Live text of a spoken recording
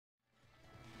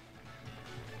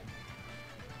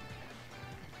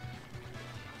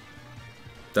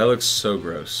That looks so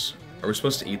gross. Are we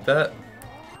supposed to eat that?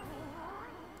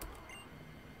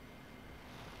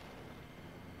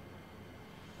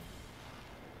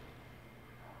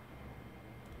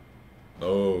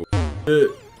 Oh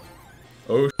shit.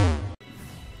 Oh shit.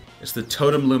 It's the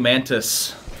Totem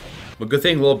Lumantis. But good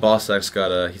thing little boss X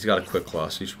got he's got a quick claw,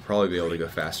 so he should probably be able to go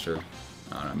faster.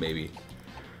 I don't know, maybe.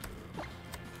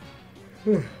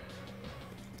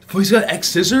 Oh, he's got X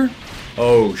scissor?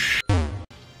 Oh shit.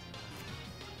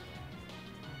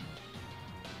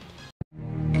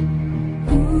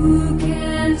 Who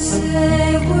can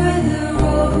say where the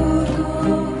road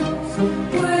goes,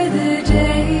 where the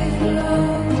day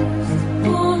flows,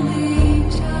 only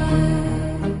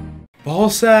time.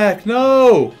 Ballsack,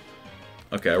 no!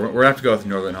 Okay, we're gonna have to go with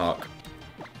Northern Hawk.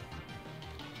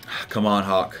 Come on,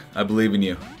 Hawk. I believe in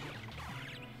you.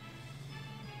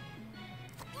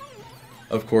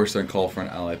 Of course they're gonna call for an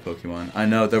ally Pokemon. I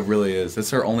know, that really is.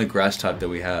 That's our only grass type that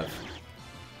we have.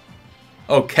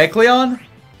 Oh, Kecleon?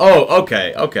 Oh,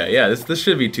 okay, okay, yeah, this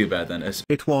shouldn't be too bad then.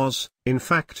 It was, in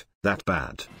fact, that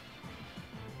bad.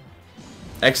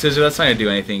 X-Scissor, that's not gonna do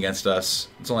anything against us.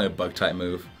 It's only a bug type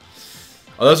move.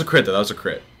 Oh, that was a crit though, that was a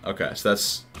crit. Okay, so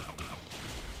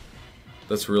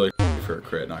that's really for a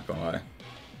crit, not gonna lie.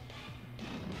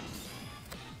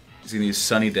 He's gonna use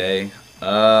Sunny Day.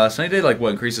 Sunny Day, like,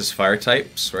 what, increases fire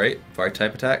types, right? Fire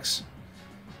type attacks.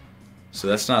 So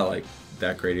that's not, like,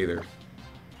 that great either.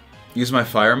 Use my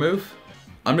fire move?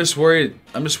 I'm just worried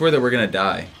that we're gonna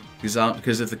die.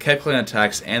 Because if the Kecleon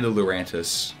attacks and the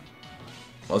Lurantis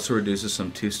also reduces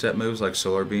some two-step moves like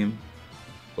Solar Beam.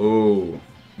 Oh,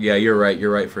 yeah, you're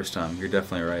right first time. You're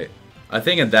definitely right. I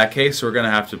think in that case, we're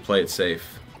gonna have to play it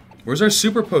safe. Where's our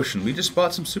Super Potion? We just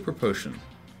bought some Super Potion.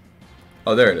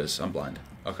 Oh, there it is. I'm blind.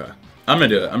 Okay. I'm gonna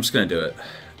do it. I'm just gonna do it.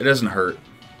 It doesn't hurt.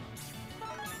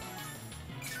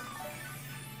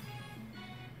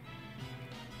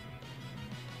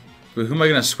 But who am I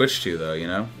gonna switch to, though, you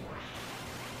know?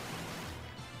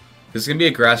 This is gonna be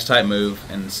a grass type move,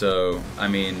 and so, I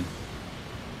mean...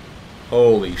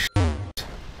 Holy shit.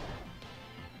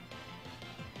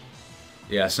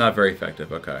 Yeah, it's not very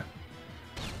effective. Okay.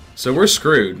 So we're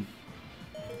screwed.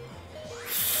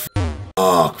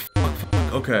 Fuck.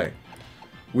 Okay.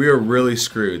 We are really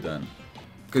screwed, then.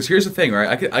 Because here's the thing,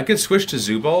 right? I could switch to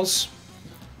Zuballs.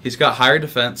 He's got higher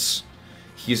defense.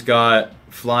 He's got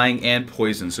flying and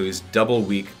poison, so he's double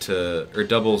weak to, or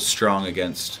double strong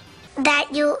against. That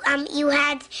you I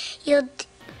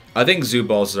think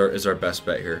Zuballs is our best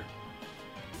bet here.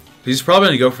 He's probably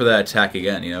gonna go for that attack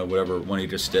again, you know, whatever one he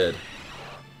just did.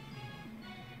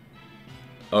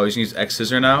 Oh, he's gonna use X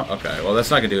Scissor now? Okay, well that's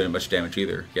not gonna do any much damage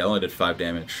either. Yeah, it only did 5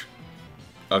 damage.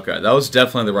 Okay, that was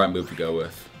definitely the right move to go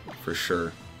with, for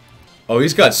sure. Oh,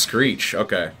 he's got Screech.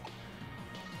 Okay.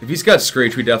 If he's got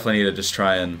Screech, we definitely need to just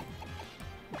try and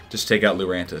just take out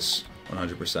Lurantis,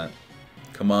 100%.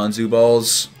 Come on,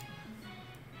 Zuballs.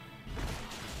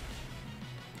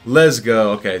 Let's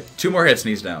go. Okay, 2 more hits and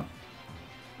he's down.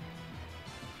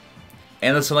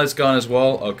 And the Sunlight's gone as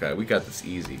well. Okay, we got this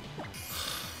easy.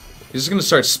 He's just gonna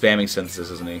start spamming Synthesis,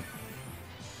 isn't he?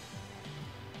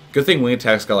 Good thing Wing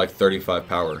Attack's got like 35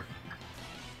 power.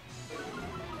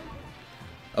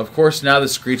 Of course, now the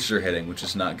Screeches are hitting, which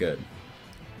is not good.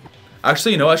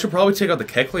 Actually, you know, I should probably take out the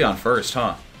Kecleon first,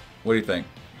 huh? What do you think?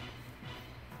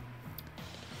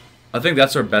 I think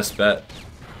that's our best bet.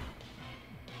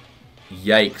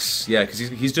 Yikes. Yeah, because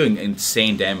he's doing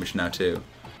insane damage now, too.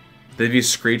 They've used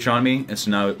Screech on me, and so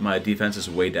now my defense is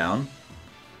way down.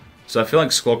 So I feel like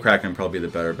Skullcracken would probably be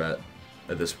the better bet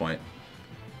at this point.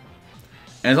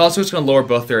 And it's going to lower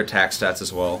both their attack stats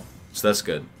as well. So that's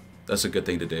good. That's a good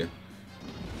thing to do.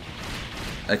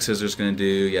 X-Scissor's going to do,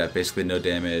 yeah, basically no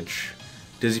damage.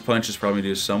 Dizzy Punch is probably going to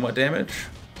do somewhat damage.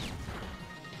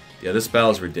 Yeah, this battle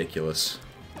is ridiculous.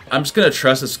 I'm just going to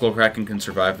trust that Skullcracken can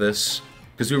survive this.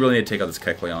 Because we really need to take out this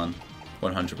Kecleon.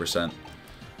 100%.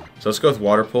 So let's go with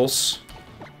Water Pulse.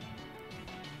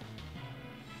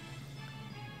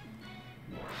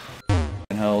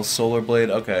 Hell, Solar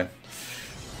Blade, okay.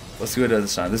 Let's do it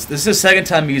this time. This is the second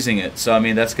time using it, so I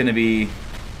mean that's gonna be...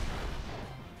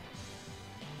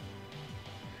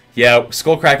 Yeah,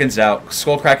 Skullcracken's out.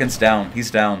 Skullcracken's down.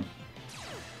 He's down.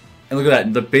 And look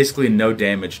at that, basically no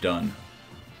damage done.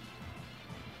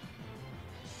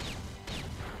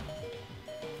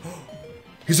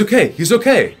 He's okay, he's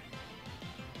okay!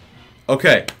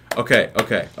 Okay.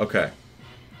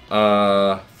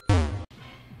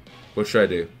 What should I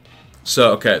do?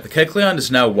 So, okay, the Kecleon is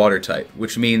now water type,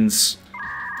 which means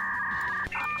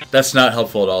that's not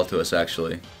helpful at all to us,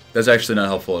 actually. That's actually not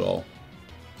helpful at all.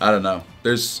 I don't know.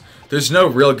 There's no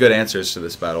real good answers to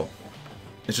this battle.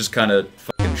 It's just kind of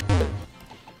fucking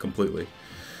completely.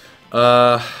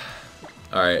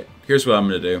 Alright, here's what I'm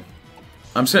gonna do.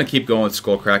 I'm just gonna keep going with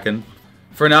Skullkraken.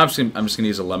 For now, I'm just gonna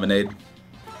use a Lemonade.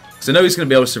 Because I know he's gonna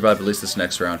be able to survive at least this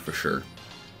next round for sure.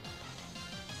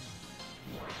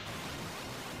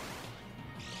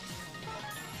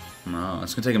 No,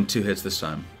 it's gonna take him 2 hits this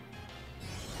time.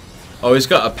 Oh, he's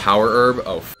got a Power Herb?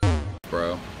 Oh,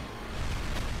 bro.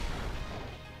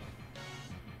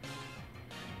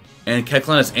 And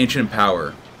Kecleon has Ancient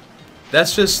Power.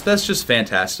 That's just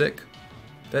fantastic.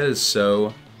 That is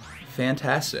so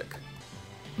fantastic.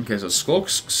 Okay, so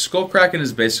Skullkraken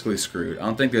is basically screwed. I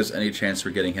don't think there's any chance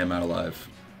we're getting him out alive.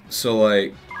 So,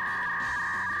 like,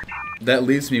 that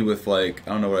leaves me with, like,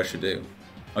 I don't know what I should do.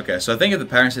 Okay, so I think if the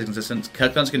pattern stays consistent,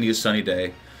 Kecleon's going to use Sunny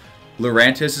Day.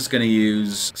 Lurantis is going to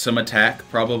use some attack,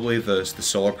 probably the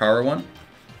Solar Power one.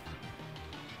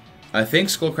 I think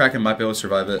Skullkraken might be able to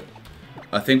survive it.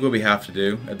 I think what we have to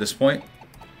do at this point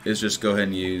is just go ahead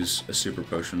and use a Super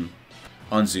Potion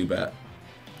on Zubat.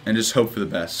 And just hope for the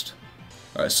best.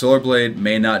 Alright, Solar Blade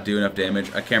may not do enough damage.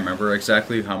 I can't remember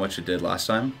exactly how much it did last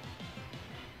time.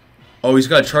 Oh, he's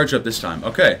got to charge up this time.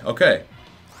 Okay, okay.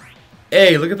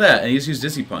 Hey, look at that. And he just used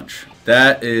Dizzy Punch.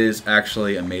 That is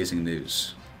actually amazing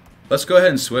news. Let's go ahead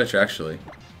and switch, actually.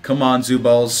 Come on,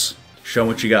 Zuballs. Show him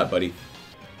what you got, buddy.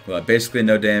 Well, basically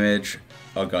no damage.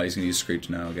 Oh god, he's going to use Screech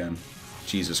now again.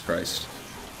 Jesus Christ.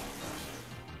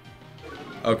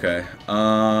 Okay.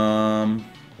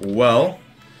 Well,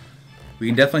 we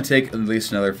can definitely take at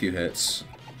least another few hits.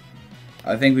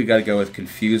 I think we got to go with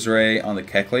Confuse Ray on the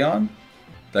Kecleon.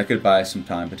 That could buy some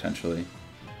time, potentially.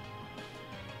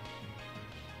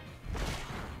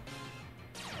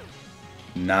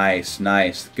 Nice,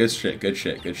 nice. Good shit, good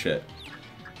shit, good shit.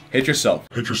 Hit yourself.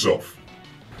 Hit yourself.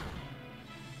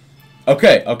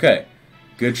 Okay, okay.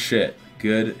 Good shit,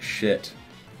 good shit.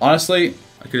 Honestly,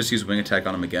 I could just use Wing Attack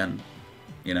on him again.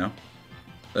 You know?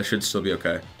 That should still be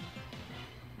okay.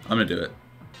 I'm gonna do it.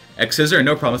 X-Scissor,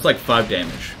 no problem. It's like 5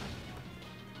 damage.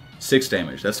 6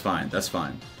 damage. That's fine. That's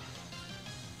fine.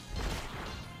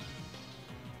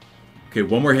 Okay,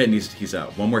 one more hit and he's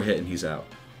out. One more hit and he's out.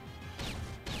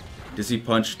 Dizzy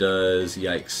Punch does...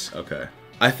 Yikes. Okay.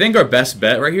 I think our best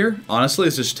bet right here, honestly,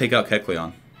 is just take out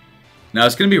Kecleon. Now,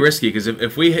 it's going to be risky, because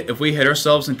if we hit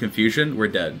ourselves in confusion, we're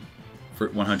dead. For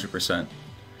 100%.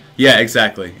 Yeah,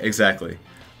 exactly. Exactly.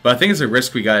 But I think it's a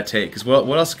risk we got to take, because what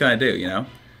else can I do, you know?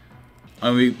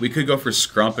 I mean, we could go for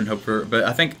Scrump and hope for... But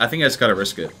I think I just got to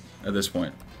risk it at this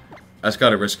point. I just got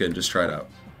to risk it and just try it out.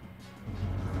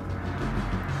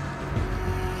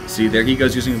 See, there he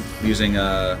goes using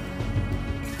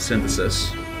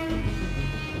Synthesis.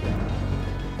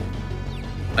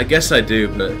 I guess I do,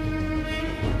 but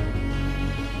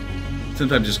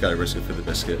sometimes you just gotta risk it for the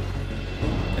biscuit.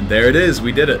 And there it is,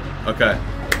 we did it. Okay.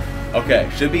 Okay,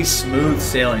 should be smooth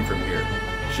sailing from here.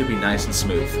 Should be nice and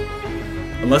smooth.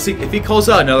 Unless if he calls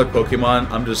out another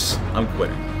Pokemon, I'm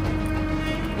quitting.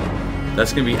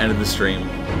 That's gonna be end of the stream.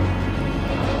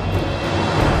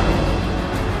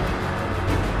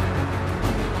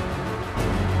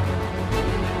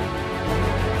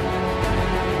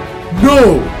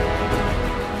 No!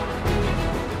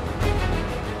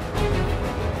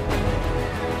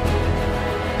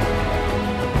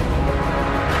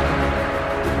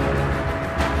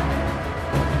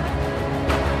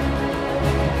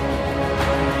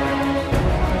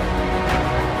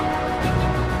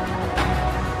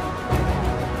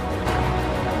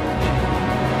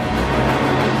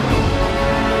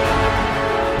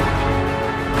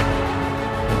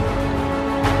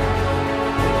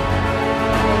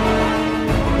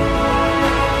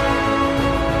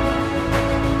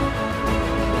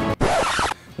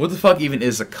 What the fuck even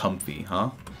is a Comfey, huh?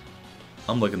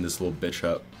 I'm looking this little bitch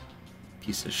up.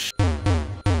 Piece of shit.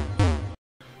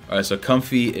 Alright, so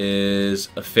Comfey is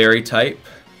a fairy type.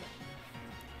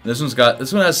 This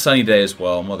one has Sunny Day as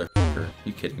well, motherfucker.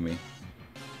 You kidding me?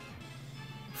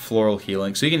 Floral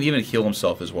healing. So he can even heal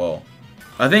himself as well.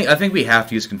 I think we have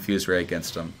to use Confuse Ray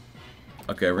against him.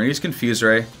 Okay, we're gonna use Confuse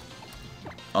Ray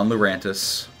on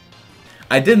Lurantis.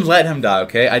 I didn't let him die,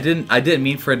 okay? I didn't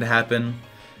mean for it to happen.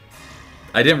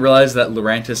 I didn't realize that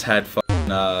Lurantis had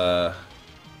fucking,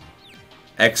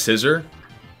 X-Scissor.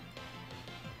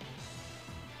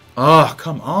 Oh,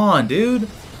 come on, dude.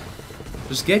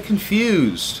 Just get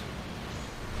confused.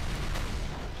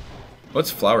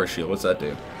 What's Flower Shield? What's that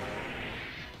do?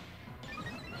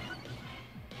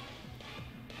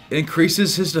 It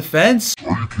increases his defense?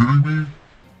 Are you kidding me?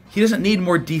 He doesn't need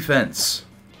more defense.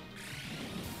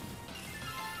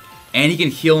 And he can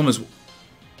heal him as well.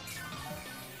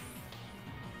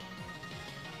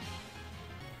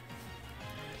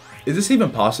 Is this even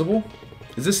possible?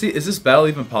 Is this battle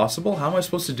even possible? How am I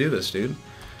supposed to do this, dude?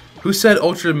 Who said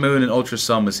Ultra Moon and Ultra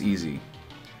Sun was easy?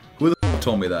 Who the f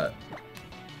told me that?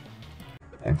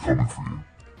 I'm coming for you.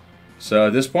 So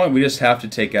at this point, we just have to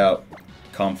take out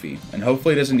Comfy. And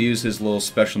hopefully he doesn't use his little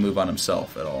special move on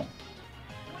himself at all.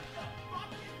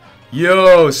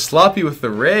 Yo, Sloppy with the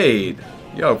raid.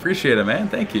 Yo, appreciate it, man.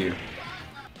 Thank you.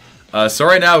 So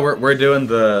right now, we're doing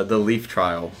the Leaf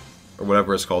Trial. Or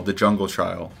whatever it's called. The Jungle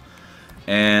Trial.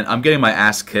 And I'm getting my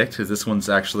ass kicked because this one's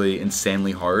actually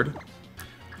insanely hard.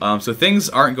 So things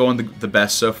aren't going the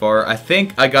best so far. I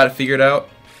think I got it figured out.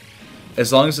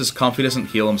 As long as this Comfy doesn't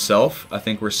heal himself, I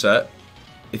think we're set.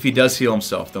 If he does heal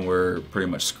himself, then we're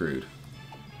pretty much screwed.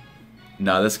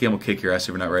 Nah, this game will kick your ass if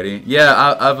you're not ready. Yeah,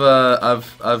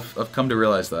 I've come to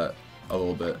realize that a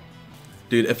little bit.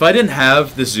 Dude, if I didn't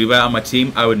have the Zubat on my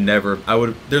team,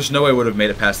 there's no way I would have made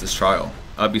it past this trial.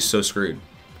 I'd be so screwed.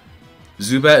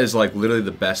 Zubat is like literally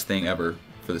the best thing ever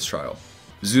for this trial.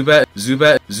 Zubat.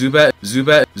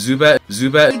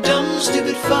 Dumb,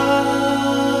 stupid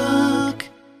fuck.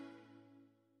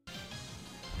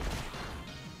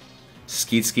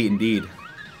 Skeet indeed.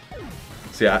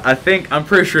 So yeah, I'm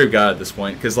pretty sure we've got it at this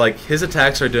point, because like his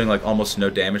attacks are doing like almost no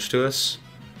damage to us.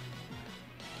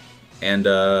 And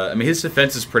I mean his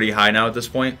defense is pretty high now at this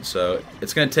point, so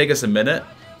it's gonna take us a minute.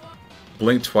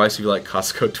 Blink twice if you like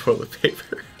Costco toilet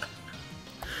paper.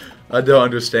 I don't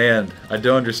understand. I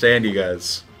don't understand you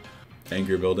guys.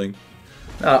 Anger building.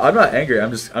 No, I'm not angry.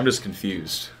 I'm just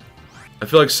confused. I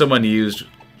feel like someone used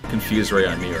confused right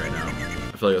on me right now.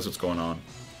 I feel like that's what's going on.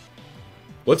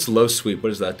 What's low sweep? What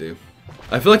does that do?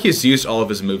 I feel like he's used all of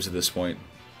his moves at this point.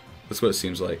 That's what it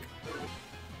seems like.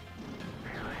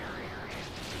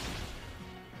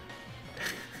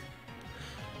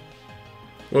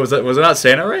 What was that? Was I not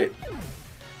saying it right?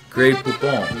 Great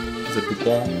Poupon. Is it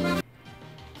Poupon?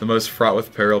 The most fraught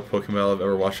with peril Pokemon I've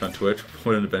ever watched on Twitch.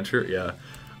 What an adventure! Yeah.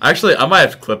 Actually, I might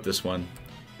have to clip this one.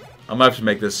 I might have to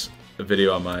make this a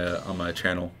video on my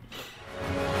channel.